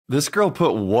This girl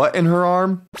put what in her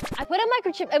arm? I put a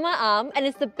microchip in my arm and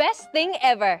it's the best thing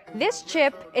ever. This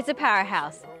chip is a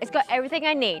powerhouse. It's got everything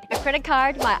I need. My credit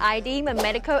card, my ID, my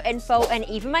medical info, and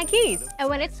even my keys. And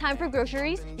when it's time for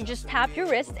groceries, you just tap your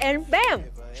wrist and bam!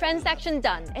 Transaction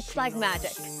done. It's like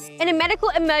magic. In a medical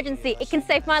emergency, it can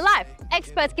save my life.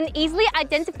 Experts can easily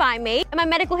identify me and my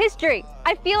medical history.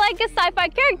 I feel like a sci-fi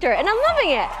character and I'm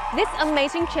loving it. This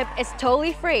amazing chip is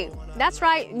totally free. That's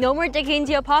right, no more digging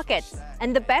into your pockets.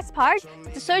 And the best part,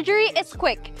 the surgery is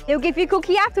quick. They'll give you a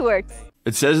cookie afterwards.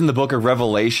 It says in the book of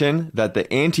Revelation that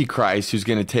the Antichrist, who's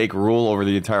going to take rule over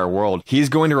the entire world, he's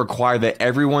going to require that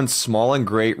everyone, small and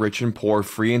great, rich and poor,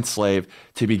 free and slave,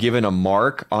 to be given a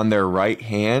mark on their right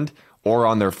hand or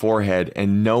on their forehead,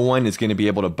 and no one is going to be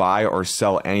able to buy or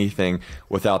sell anything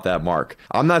without that mark.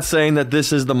 I'm not saying that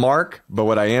this is the mark, but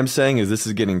what I am saying is this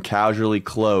is getting casually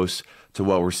close to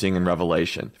what we're seeing in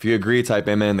Revelation. If you agree, type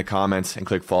amen in the comments and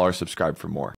click follow or subscribe for more.